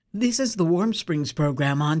This is the Warm Springs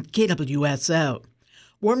program on KWSO.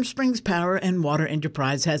 Warm Springs Power and Water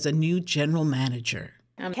Enterprise has a new general manager.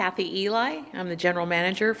 I'm Cathy Ehli. I'm the General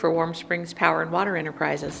Manager for Warm Springs Power and Water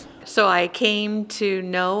Enterprises. So I came to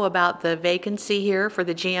know about the vacancy here for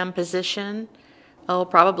the GM position,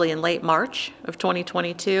 probably in late March of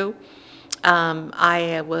 2022.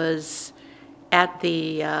 I was at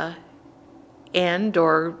the end,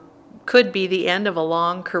 or could be the end, of a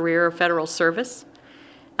long career of federal service,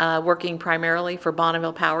 working primarily for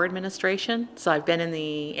Bonneville Power Administration. So I've been in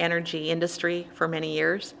the energy industry for many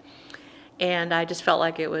years, and I just felt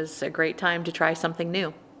like it was a great time to try something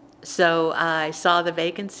new. So I saw the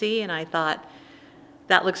vacancy and I thought,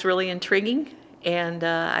 that looks really intriguing, and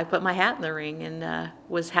I put my hat in the ring and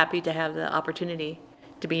was happy to have the opportunity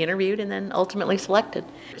to be interviewed and then ultimately selected.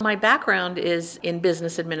 My background is in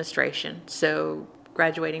business administration, so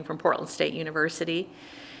graduating from Portland State University.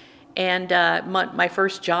 And my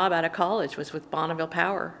first job out of college was with Bonneville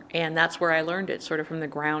Power, and that's where I learned it sort of from the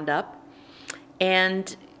ground up.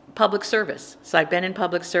 And public service. So I've been in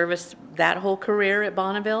public service that whole career at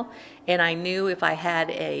Bonneville, and I knew if I had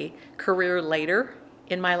a career later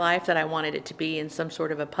in my life that I wanted it to be in some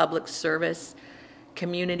sort of a public service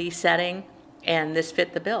community setting, and this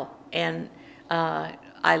fit the bill. And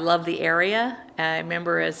I love the area. I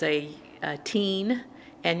remember as a teen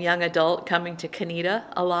and young adult coming to Canita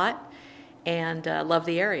a lot, and love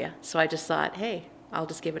the area. So I just thought, hey, I'll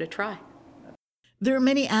just give it a try. There are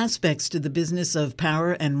many aspects to the business of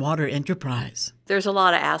power and water enterprise. There's a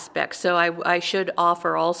lot of aspects. So I should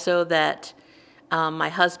offer also that my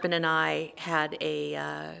husband and I had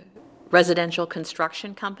a residential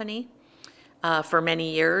construction company for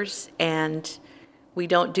many years, and we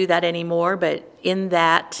don't do that anymore, but in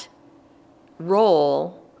that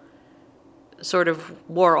role sort of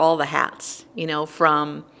wore all the hats,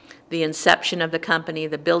 from the inception of the company,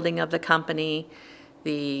 the building of the company,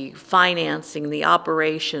 the financing, the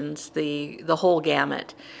operations, the whole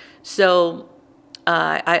gamut. So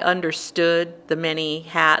I understood the many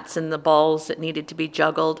hats and the balls that needed to be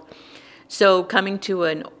juggled. So coming to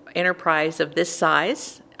an enterprise of this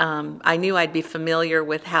size, I knew I'd be familiar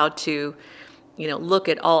with how to, look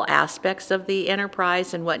at all aspects of the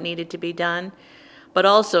enterprise and what needed to be done. But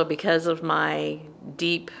also because of my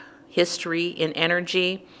deep history in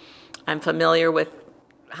energy, I'm familiar with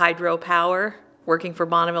hydropower, working for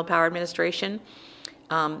Bonneville Power Administration.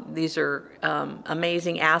 These are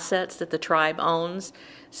amazing assets that the tribe owns.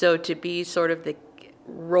 So to be sort of the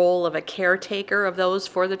role of a caretaker of those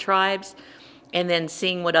for the tribes, and then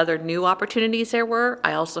seeing what other new opportunities there were.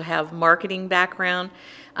 I also have marketing background.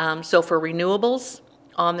 So for renewables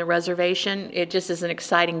on the reservation, it just is an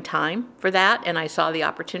exciting time for that, and I saw the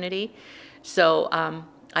opportunity. So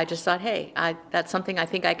I just thought, hey, that's something I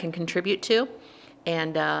think I can contribute to,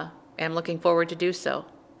 and am looking forward to do so.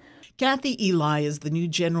 Cathy Ehli is the new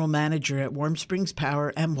general manager at Warm Springs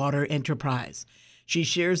Power and Water Enterprise. She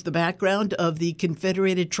shares the background of the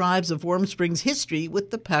Confederated Tribes of Warm Springs history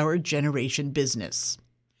with the power generation business.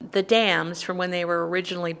 The dams, from when they were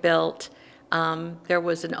originally built, there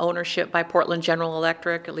was an ownership by Portland General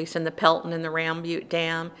Electric, at least in the Pelton and the Round Butte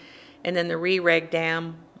Dam. And then the Re-Reg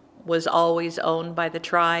Dam was always owned by the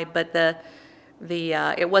tribe, but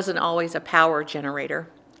it wasn't always a power generator.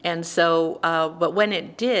 And so, but when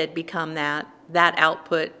it did become that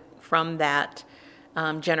output from that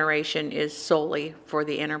generation is solely for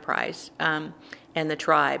the enterprise and the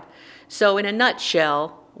tribe. So in a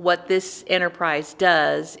nutshell, what this enterprise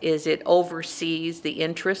does is it oversees the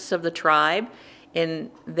interests of the tribe in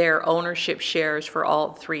their ownership shares for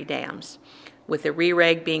all three dams, with the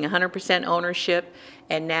Re-Reg being 100% ownership,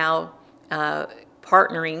 and now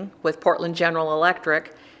partnering with Portland General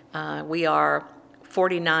Electric, we are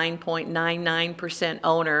 49.99%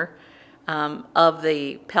 owner of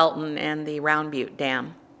the Pelton and the Round Butte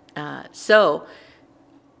Dam. So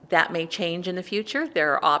that may change in the future.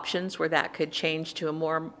 There are options where that could change to a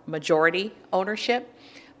more majority ownership.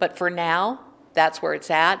 But for now, that's where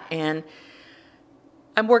it's at. And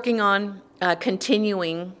I'm working on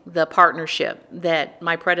continuing the partnership that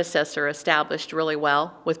my predecessor established really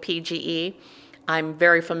well with PGE. I'm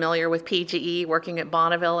very familiar with PGE, working at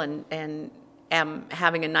Bonneville, and am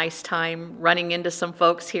having a nice time running into some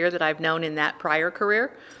folks here that I've known in that prior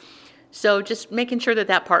career. So just making sure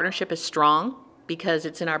that partnership is strong, because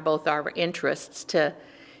it's in both our interests to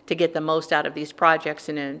get the most out of these projects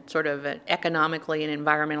in a sort of an economically and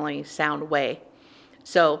environmentally sound way.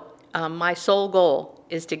 So my sole goal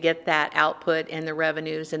is to get that output and the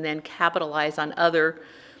revenues, and then capitalize on other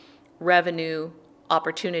revenue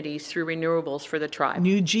opportunities through renewables for the tribe.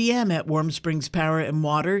 New GM at Warm Springs Power and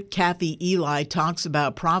Water, Cathy Ehli, talks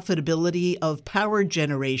about profitability of power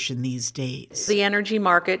generation these days. The energy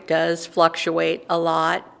market does fluctuate a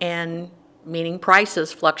lot, and meaning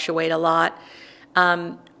prices fluctuate a lot.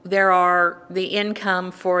 There are the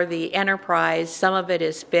income for the enterprise, some of it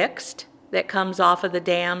is fixed that comes off of the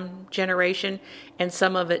dam generation, and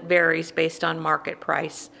some of it varies based on market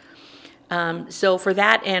price. So for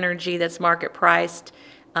that energy that's market priced,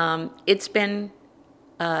 it's been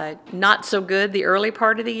not so good the early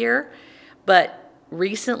part of the year, but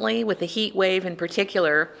recently with the heat wave in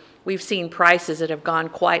particular, we've seen prices that have gone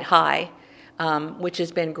quite high, which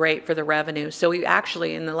has been great for the revenue. So we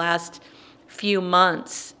actually, in the last few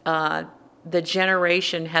months, the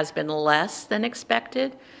generation has been less than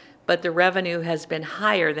expected, but the revenue has been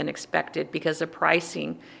higher than expected because the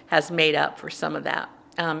pricing has made up for some of that,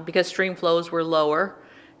 because stream flows were lower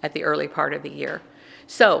at the early part of the year.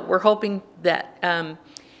 So we're hoping that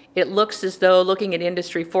it looks as though, looking at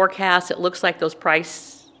industry forecasts, it looks like those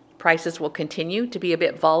prices will continue to be a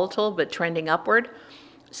bit volatile but trending upward.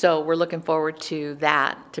 So we're looking forward to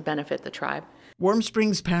that to benefit the tribe. Warm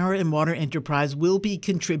Springs Power and Water Enterprise will be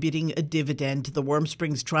contributing a dividend to the Warm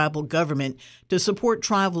Springs tribal government to support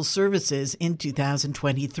tribal services in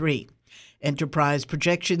 2023. Enterprise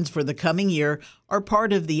projections for the coming year are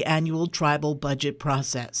part of the annual tribal budget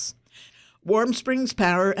process. Warm Springs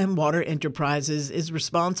Power and Water Enterprises is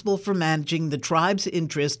responsible for managing the tribe's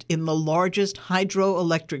interest in the largest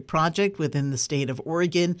hydroelectric project within the state of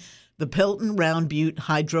Oregon, the Pelton Round Butte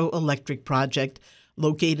Hydroelectric Project,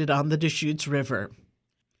 located on the Deschutes River.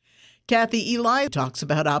 Cathy Ehli talks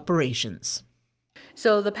about operations.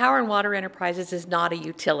 So the Power and Water Enterprises is not a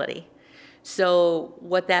utility. So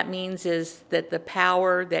what that means is that the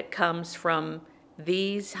power that comes from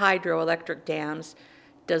these hydroelectric dams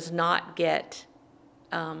does not get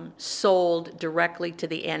sold directly to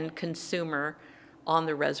the end consumer on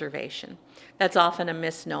the reservation. That's often a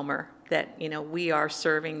misnomer that, we are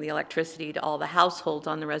serving the electricity to all the households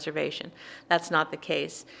on the reservation. That's not the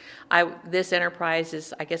case. This enterprise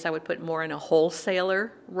is, I guess I would put more in a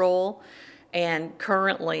wholesaler role, and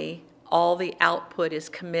currently all the output is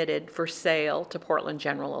committed for sale to Portland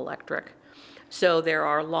General Electric. So there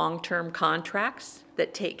are long-term contracts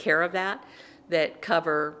that take care of that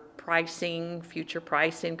cover pricing, future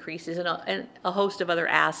price increases, and a host of other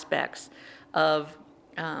aspects of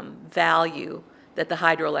value that the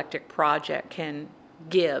hydroelectric project can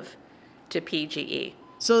give to PGE.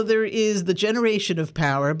 So there is the generation of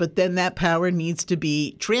power, but then that power needs to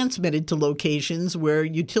be transmitted to locations where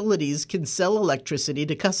utilities can sell electricity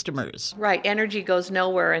to customers. Right. Energy goes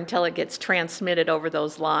nowhere until it gets transmitted over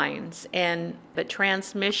those lines. But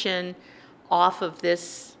transmission off of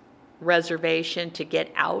this reservation to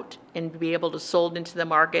get out and be able to sold into the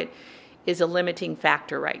market is a limiting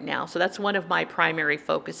factor right now. So that's one of my primary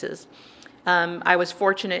focuses. I was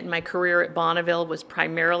fortunate in my career at Bonneville was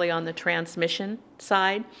primarily on the transmission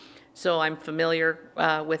side, so I'm familiar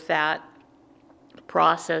with that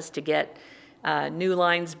process to get new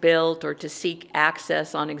lines built or to seek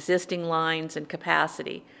access on existing lines and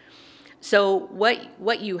capacity. So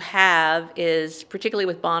what you have is, particularly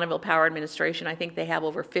with Bonneville Power Administration, I think they have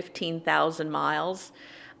over 15,000 miles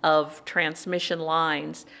of transmission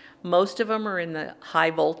lines. Most of them are in the high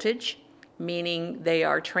voltage, meaning they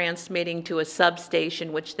are transmitting to a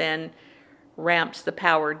substation which then ramps the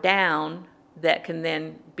power down that can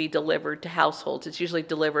then be delivered to households. It's usually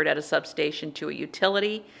delivered at a substation to a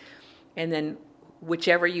utility, and then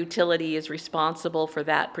whichever utility is responsible for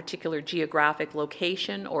that particular geographic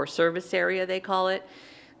location or service area, they call it,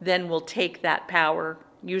 then will take that power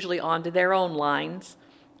usually onto their own lines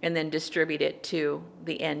and then distribute it to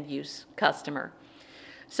the end use customer.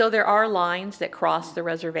 So there are lines that cross the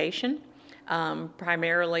reservation,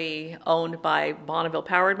 primarily owned by Bonneville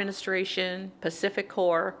Power Administration, Pacific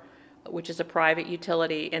Core, which is a private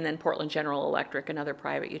utility, and then Portland General Electric, another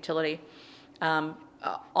private utility,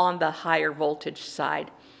 on the higher voltage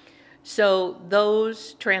side. So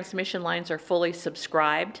those transmission lines are fully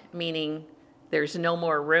subscribed, meaning there's no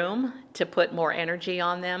more room to put more energy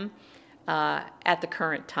on them at the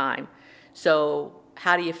current time. So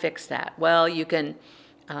how do you fix that? Well, you can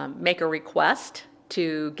make a request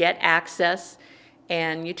to get access,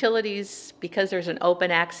 and utilities, because there's an open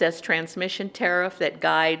access transmission tariff that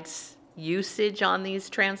guides usage on these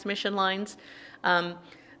transmission lines,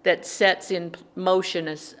 that sets in motion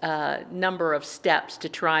a number of steps to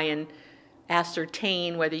try and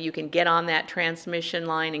ascertain whether you can get on that transmission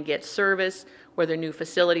line and get service, whether new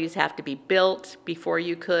facilities have to be built before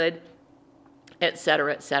you could, et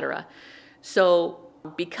cetera, et cetera. So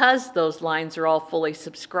Because those lines are all fully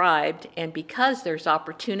subscribed and because there's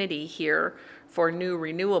opportunity here for new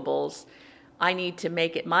renewables, I need to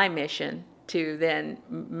make it my mission to then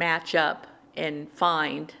match up and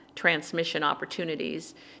find transmission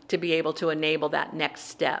opportunities to be able to enable that next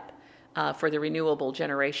step for the renewable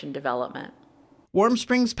generation development. Warm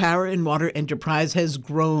Springs Power and Water Enterprise has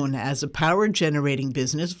grown as a power generating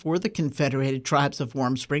business for the Confederated Tribes of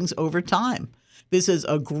Warm Springs over time. This is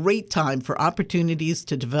a great time for opportunities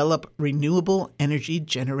to develop renewable energy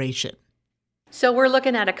generation. So we're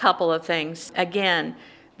looking at a couple of things. Again,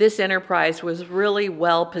 this enterprise was really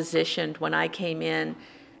well positioned when I came in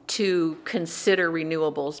to consider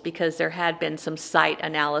renewables because there had been some site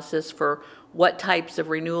analysis for what types of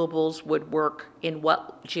renewables would work in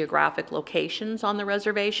what geographic locations on the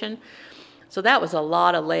reservation. So that was a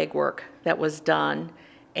lot of legwork that was done.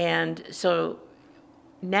 And so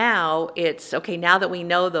now it's, okay, now that we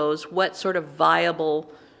know those, what sort of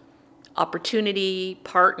viable opportunity,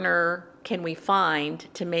 partner can we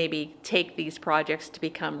find to maybe take these projects to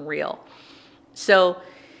become real? So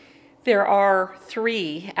there are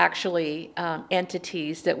three, actually,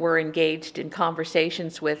 entities that we're engaged in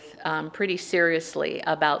conversations with pretty seriously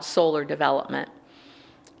about solar development.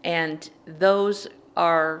 And those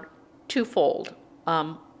are twofold.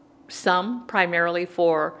 Some primarily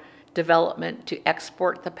for development to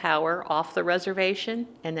export the power off the reservation,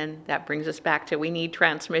 and then that brings us back to we need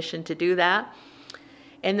transmission to do that.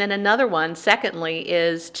 And then another one, secondly,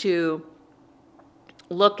 is to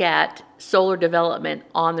look at solar development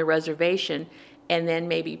on the reservation and then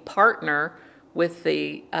maybe partner with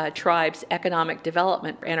the tribe's economic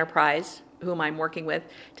development enterprise, whom I'm working with,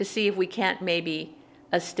 to see if we can't maybe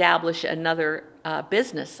establish another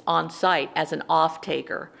business on site as an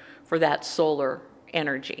off-taker for that solar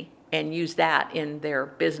energy and use that in their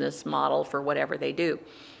business model for whatever they do.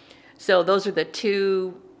 So those are the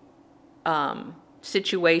two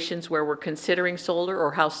situations where we're considering solar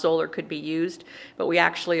or how solar could be used, but we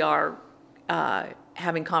actually are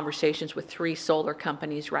having conversations with 3 solar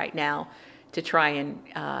companies right now to try and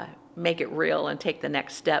make it real and take the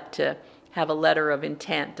next step to have a letter of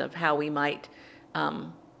intent of how we might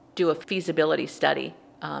do a feasibility study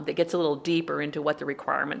that gets a little deeper into what the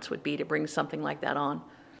requirements would be to bring something like that on.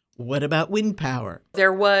 What about wind power?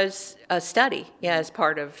 There was a study, as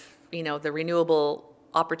part of the renewable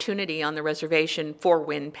opportunity on the reservation for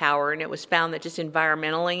wind power, and it was found that just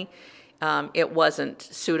environmentally it wasn't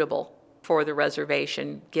suitable for the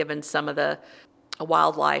reservation given some of the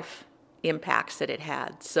wildlife impacts that it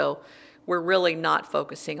had. So we're really not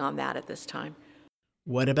focusing on that at this time.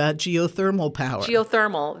 What about geothermal power?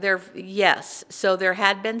 Geothermal, yes. So there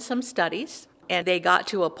had been some studies, and they got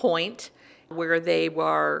to a point where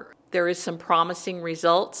there is some promising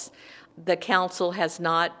results. The council has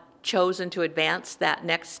not chosen to advance that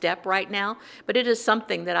next step right now, but it is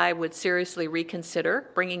something that I would seriously reconsider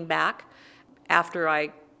bringing back after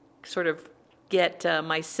I sort of get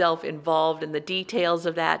myself involved in the details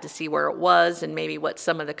of that to see where it was and maybe what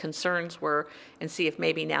some of the concerns were and see if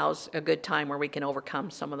maybe now's a good time where we can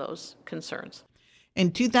overcome some of those concerns.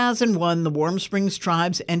 In 2001, the Warm Springs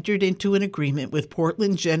Tribes entered into an agreement with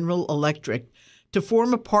Portland General Electric to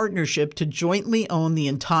form a partnership to jointly own the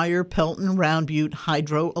entire Pelton Round Butte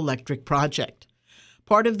hydroelectric project.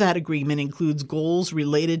 Part of that agreement includes goals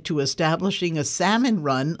related to establishing a salmon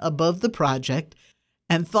run above the project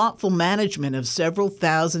and thoughtful management of several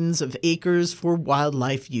thousands of acres for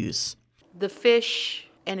wildlife use. The fish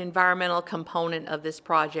and environmental component of this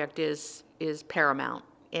project is paramount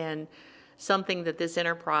and something that this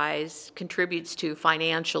enterprise contributes to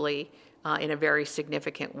financially in a very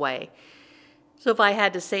significant way. So if I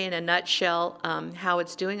had to say in a nutshell how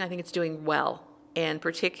it's doing, I think it's doing well. And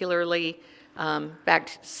particularly, back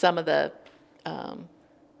to some of the,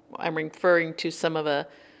 I'm referring to some of the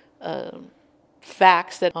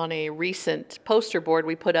facts that on a recent poster board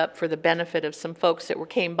we put up for the benefit of some folks that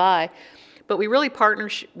came by. But we really partner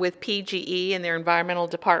with PGE, and their environmental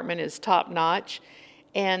department is top notch,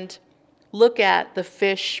 and look at the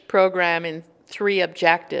fish program in 3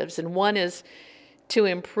 objectives. And one is to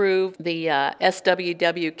improve the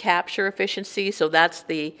SWW capture efficiency. So that's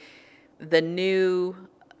the new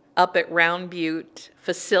up at Round Butte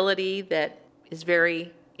facility that is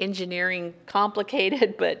very engineering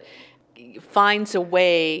complicated, but finds a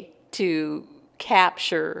way to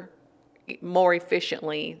capture more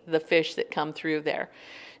efficiently the fish that come through there.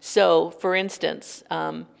 So, for instance,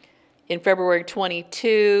 in February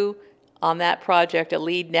 22, on that project, a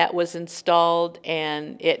lead net was installed,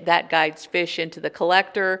 and that guides fish into the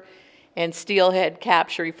collector, and steelhead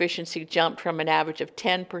capture efficiency jumped from an average of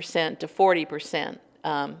 10% to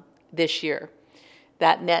 40% this year.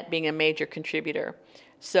 that net being a major contributor.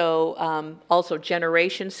 So also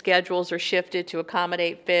generation schedules are shifted to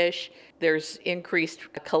accommodate fish. There's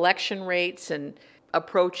increased collection rates and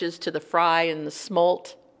approaches to the fry and the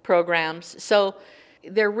smolt programs. So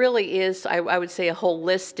there really is, I would say, a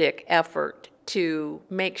holistic effort to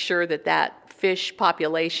make sure that that fish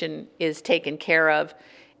population is taken care of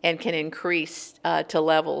and can increase to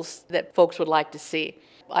levels that folks would like to see.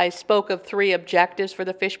 I spoke of 3 objectives for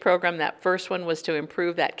the fish program. That first one was to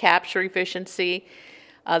improve that capture efficiency.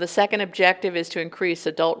 The second objective is to increase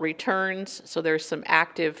adult returns, so there's some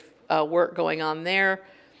active work going on there.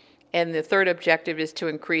 And the third objective is to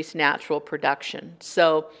increase natural production.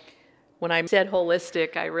 So when I said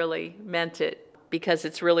holistic, I really meant it, because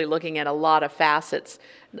it's really looking at a lot of facets,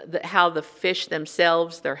 how the fish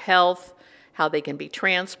themselves, their health, how they can be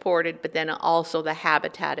transported, but then also the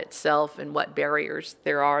habitat itself and what barriers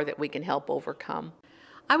there are that we can help overcome.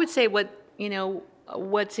 I would say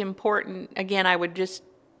what's important, again, I would just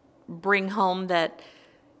bring home that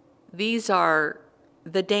these are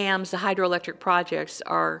the dams, the hydroelectric projects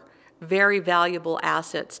are very valuable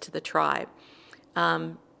assets to the tribe.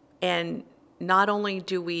 And not only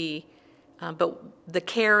do we, but the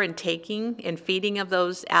care and taking and feeding of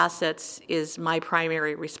those assets is my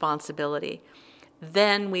primary responsibility.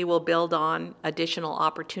 Then we will build on additional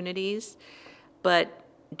opportunities, but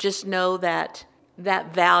just know that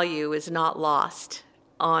that value is not lost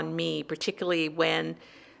on me, particularly when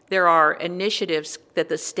there are initiatives that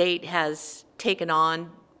the state has taken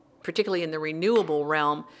on, particularly in the renewable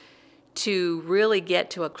realm, to really get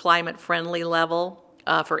to a climate-friendly level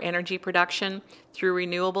for energy production through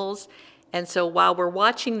renewables. And so while we're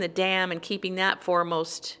watching the dam and keeping that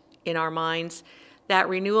foremost in our minds, that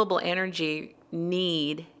renewable energy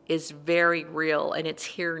need is very real, and it's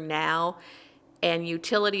here now. And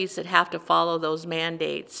utilities that have to follow those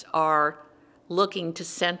mandates are looking to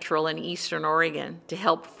Central and Eastern Oregon to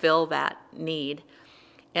help fill that need.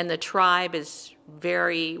 And the tribe is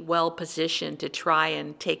very well positioned to try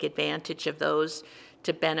and take advantage of those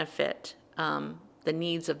to benefit the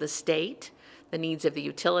needs of the state, the needs of the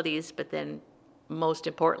utilities, but then most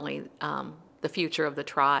importantly, the future of the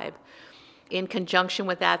tribe. In conjunction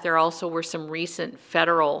with that, there also were some recent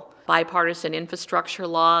federal bipartisan infrastructure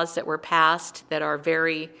laws that were passed that are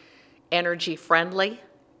very energy friendly,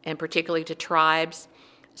 and particularly to tribes.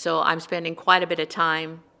 So I'm spending quite a bit of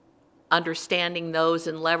time understanding those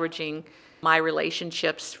and leveraging my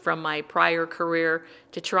relationships from my prior career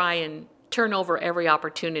to try and turn over every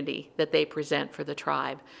opportunity that they present for the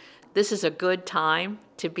tribe. This is a good time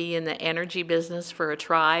to be in the energy business for a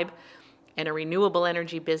tribe, and a renewable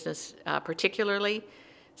energy business particularly.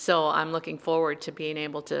 So I'm looking forward to being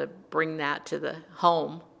able to bring that to the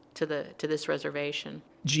home, to this reservation.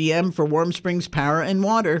 GM for Warm Springs Power and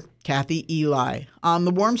Water, Cathy Ehli. On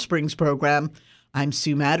the Warm Springs program, I'm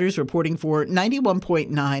Sue Matters reporting for 91.9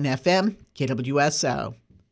 FM, KWSO.